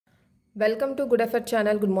Welcome to Good Effort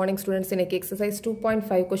channel. Good morning students. In exercise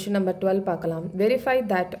 2.5 question number 12 பார்க்கலாம். Verify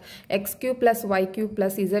that x cube plus y cube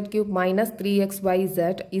plus z cube minus 3xyz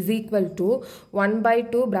is equal to 1 by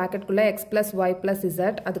 2 bracket குள்ள x plus y plus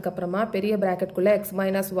z அதுக்கப்புறமா பெரிய bracket குள்ள x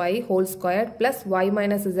minus y whole square plus y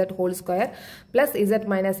minus z whole square plus z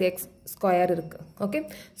minus x square இருக்கு. Okay.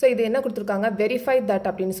 So இது என்ன கொடுத்திருக்காங்க? Verify that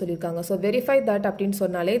அப்படினு சொல்லிருக்காங்க. So verify that அப்படினு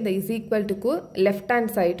சொன்னாலே இந்த is equal to க்கு left hand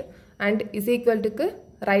side and is equal to க்கு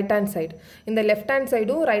right hand side. In the left hand side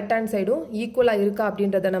right hand side equal irukka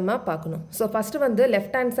அப்படின்றத நம்ம பார்க்கணும். So first வந்து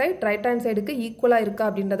left hand side right hand side க்கு equal irukka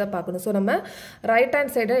அப்படின்றத பார்க்கணும். So நம்ம right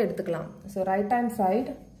hand side எடுத்துக்கலாம். So right hand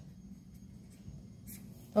side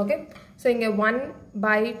okay. So இங்க 1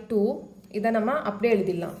 by 2 இத நம்ம அப்படியே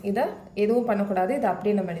எழுதிடலாம். இத எதுவும் பண்ண கூடாது. இத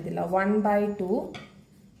அப்படியே நம்ம எழுதிடலாம். 1 by 2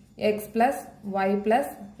 x plus y plus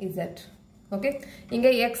z. Okay. இங்க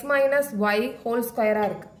x minus y whole square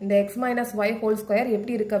இருக்கு. இந்த x minus y whole square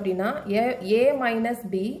எப்படி இருக்கு அப்படின்னா a minus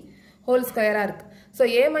b whole square இருக்கு. So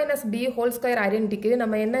a minus b whole square identity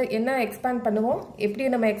நம்ம என்ன expand பண்ணுவோம்?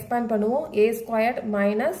 எப்படி நம்ம expand பண்ணுவோம்? a squared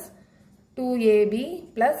minus 2ab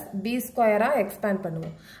plus b square expand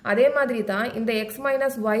பண்ணுவோம். அதே மாதிரி தான் இந்த x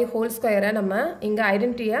minus y whole square நம்ம இங்க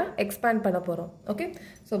ஐடென்டிட்டியை expand பண்ண போறோம். Okay.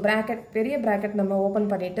 So bracket பெரிய bracket நம்ம open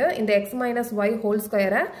பண்ணிட்டு இந்த x minus y whole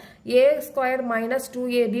square a square minus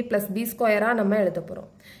 2ab plus b square நம்ம எழுத போறோம்.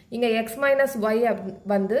 இங்க x minus y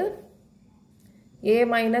வந்து a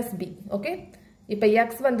minus b. Okay. இப்ப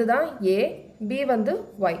x வந்து தான் a, b வந்து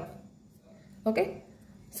y. Okay.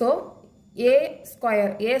 So a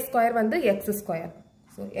square வந்து x square.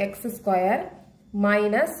 So x square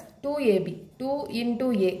minus 2ab. 2 into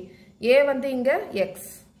a வந்து இங்க x.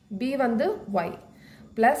 b வந்து y.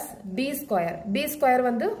 Plus b square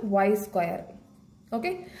வந்து y square.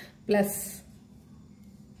 Okay. Plus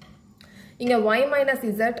இங்க y minus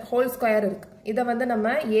z whole square இருக்கு. இத வந்து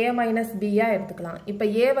நம்ம a minus b எடுத்துக்கலாம். இப்ப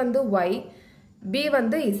a வந்து y, b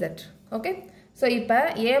வந்து z. Okay. So இப்ப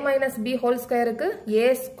a minus b whole square க்கு a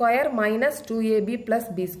square minus 2ab plus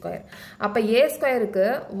b square. அப்ப a square க்கு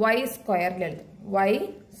y square எழுது. y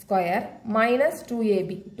square minus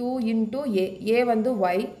 2ab. 2 into a வந்து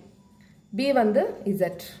y, b வந்து z.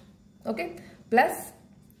 Okay. Plus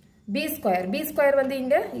b square வந்து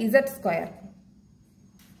இங்க z square.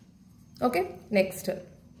 Okay. Next.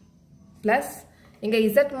 Plus இங்க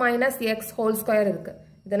z minus x whole square இருக்கு.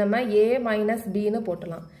 இத நம்ம a minus b னு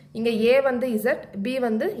போடலாம். இங்க a வந்து z, b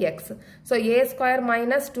வந்து x. So a square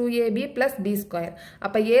minus 2ab plus b square.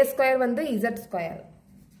 அப்ப a square வந்து z square.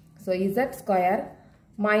 So z square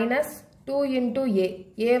minus 2 into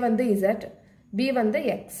a வந்து z, b வந்து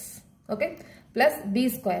x. Okay. Plus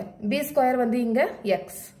b square வந்து இங்க x.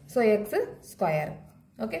 So x square.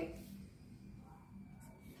 Okay.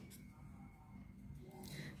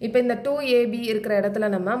 இப்ப இந்த 2ab இருக்கிற இடத்துல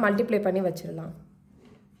நம்ம மல்டிப்ளை பண்ணி வச்சிரலாம்.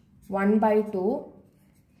 1 by 2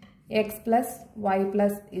 x plus y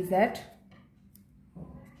plus z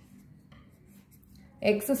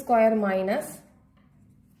x square minus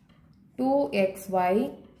 2xy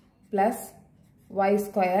plus y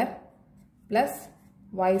square plus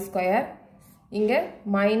y square இங்க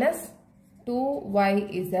minus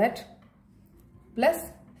 2yz plus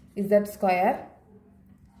z square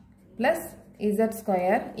plus z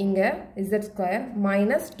square இங்க z square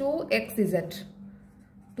minus 2xz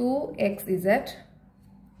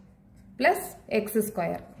plus x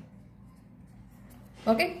square.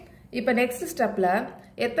 Okay. இப்ப next stepல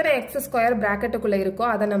எத்தனை x square bracket குள்ள இருக்கோ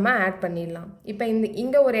அத நம்ம add பண்ணிடலாம். இப்ப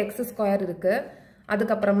இங்க ஒரு x square இருக்கு.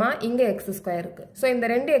 அதுக்கு அப்புறமா இங்க x square இருக்கு. சோ இந்த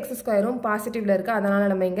ரெண்டு x squareம் பாசிட்டிவ்ல இருக்கு. அதனால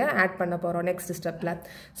நம்ம இங்க ஆட் பண்ண போறோம் next stepல.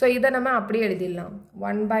 சோ இத நம்ம அப்படியே எழுதிடலாம்.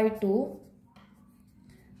 1 by 2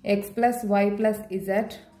 x plus y plus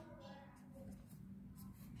z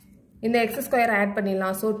இந்த x square ஆட்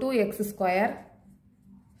பண்ணிடலாம். So 2x square.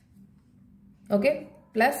 Okay.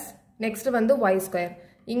 Plus next வந்து y square.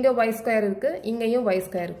 இங்க y square இருக்கு. இங்கேயும் y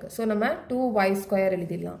square இருக்கு. So நம்ம 2y square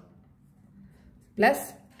எழுதிடலாம். Plus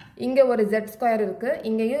இங்க ஒரு z square இருக்கு.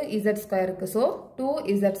 இங்கேயும் z square இருக்கு. So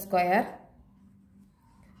 2z square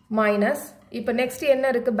minus இப்ப next என்ன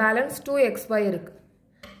இருக்கு? balance 2xy இருக்கு.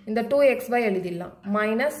 இந்த 2xy எழுதிடலாம்.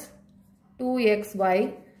 minus 2xy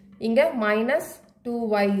இங்க minus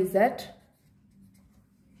 2yz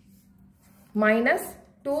minus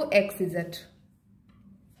 2xz.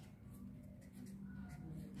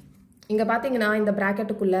 இங்க பாத்தீங்கன்னா இந்த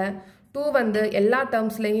பிராக்கெட்டுக்குள்ள 2 வந்து எல்லா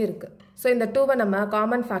டேர்ம்ஸ்லயும் இருக்கு. சோ இந்த 2 நம்ம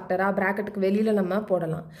காமன் ஃபேக்டரா பிராக்கெட்டுக்கு வெளியில நம்ம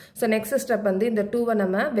போடலாம். சோ நெக்ஸ்ட் ஸ்டெப் வந்து இந்த 2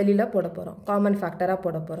 நம்ம வெளியில போட போறோம். காமன் ஃபேக்டரா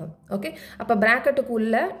போட போறோம். ஓகே. அப்ப பிராக்கெட்டுக்கு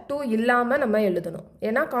உள்ள 2 இல்லாம நம்ம எழுதணும்.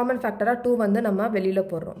 ஏனா காமன் ஃபேக்டரா 2 வந்து நம்ம வெளியில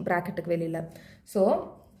போடுறோம் பிராக்கெட்டுக்கு வெளியில. So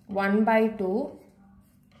 1 by 2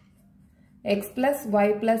 x plus y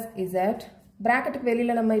plus z bracketக்கு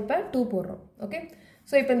வெளியில நம்ம இப்ப 2 போடுறோம் ஓகே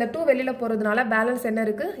சோ இப்போ இந்த 2 வெளியில போறதுனால பேலன்ஸ் என்ன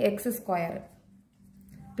இருக்கு x square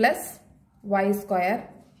plus y square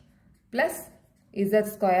plus z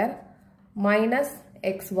square minus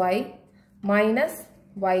xy minus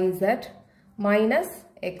yz minus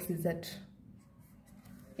xz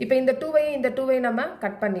இப்போ இந்த 2 நம்ம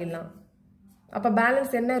கட் பண்ணிடலாம் அப்ப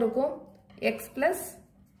பேலன்ஸ் என்ன இருக்கும் x plus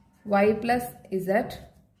y plus z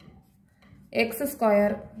x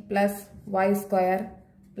square plus y square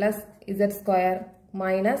plus z square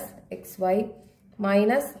minus xy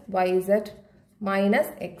minus yz minus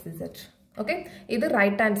xz okay இது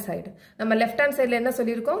right hand side நம்ம left hand side ல என்ன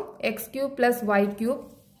சொல்லிருக்கோம் x cube plus y cube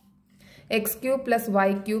x cube plus y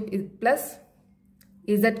cube plus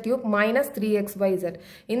z cube minus 3xyz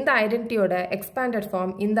இந்த ஐடென்டிட்டியோட expanded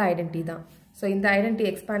form இந்த identity தான் so இந்த identity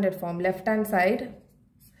expanded form left hand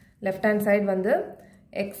side வந்து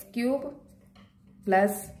x cube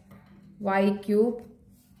plus y cube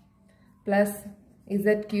plus z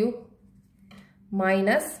cube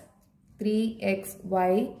minus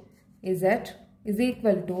 3xyz is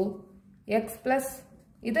equal to x plus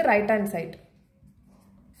இது right hand side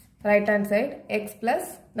x plus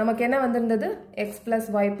நமக்கு என்ன வந்திருந்தது x plus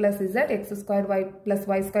y plus z x square y plus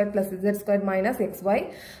y square plus z square minus xy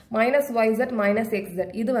minus yz minus xz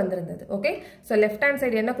இது வந்திருந்தது okay so left hand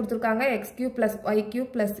side என்ன கொடுத்திருக்காங்க x cube plus y cube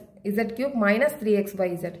plus z cube minus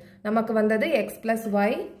 3xyz நமக்கு வந்தது x plus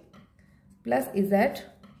y plus z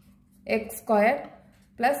x square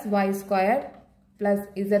plus y square plus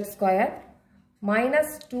z square minus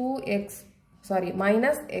 2x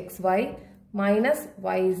minus xy minus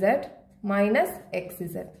yz minus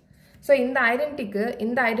xz so இந்த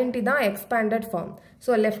identity தான் expanded form so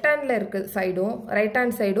left handல இருக்க சைடும் right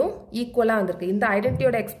hand சைடும் ஈக்குவலா வந்திருக்கு இந்த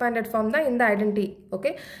ஐடென்டிட்டியோட expanded form தான் இந்த ஐடென்டிட்டி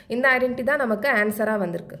ஓகே இந்த ஐடென்டிட்டி தான் நமக்கு ஆன்சரா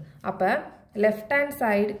வந்திருக்கு அப்ப left hand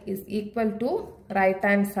side is equal to right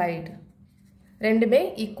hand side ரெண்டுமே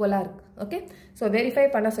ஈக்குவலா இருக்கு ஓகே so verify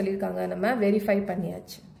பண்ண சொல்லிருக்காங்க நம்ம verify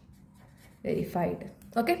பண்ணியாச்சு verified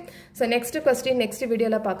okay so next question next video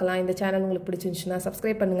la paakalam indha channel ungalku pidichirundhuchna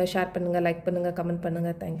subscribe pannunga share pannunga like pannunga comment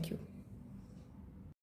pannunga thank you